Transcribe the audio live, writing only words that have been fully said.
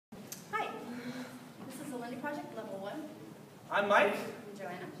project, level 1. I'm Mike. I'm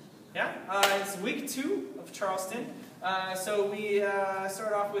Joanna. Yeah, it's week 2 of Charleston. So we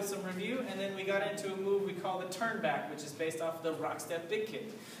started off with some review, and then we got into a move we call the turn back, which is based off the rock step big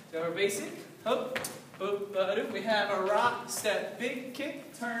kick. So our basic, hoop, boop, ba-doop. We have a rock step big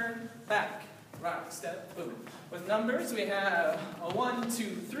kick, turn back, rock step, boom. With numbers, we have a 1,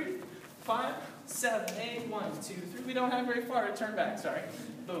 2, 3, 5, 7, 8, 1, 2, 3. We don't have very far to turn back, sorry.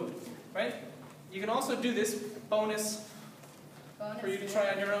 Boom. Right? You can also do this bonus for you to try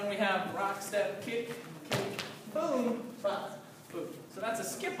on your own. We have rock step kick, kick, boom, rock, boom. So that's a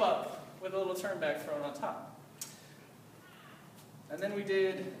skip up with a little turn back thrown on top. And then we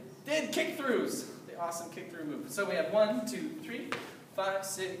did kick throughs, the awesome kick through move. So we have 1, 2, 3, 5,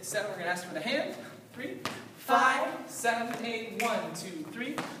 6, 7. We're going to ask for the hand. 3, 5, 7, 8, 1, 2,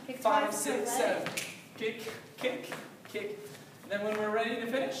 3, 5, 6, 7. Kick, kick, kick. And then when we're ready to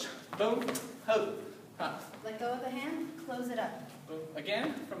finish, boom, ho, ha. Let go of the hand, close it up. Boom.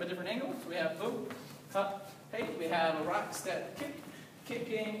 Again, from a different angle. So we have boom, ha, hey. We have a rock step kick,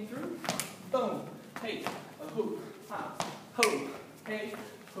 kicking through, boom, hey, a hoop, ha, ho, hey,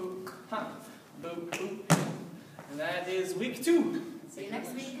 hoop, ha, boom, boom. And that is week 2. See you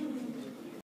next week.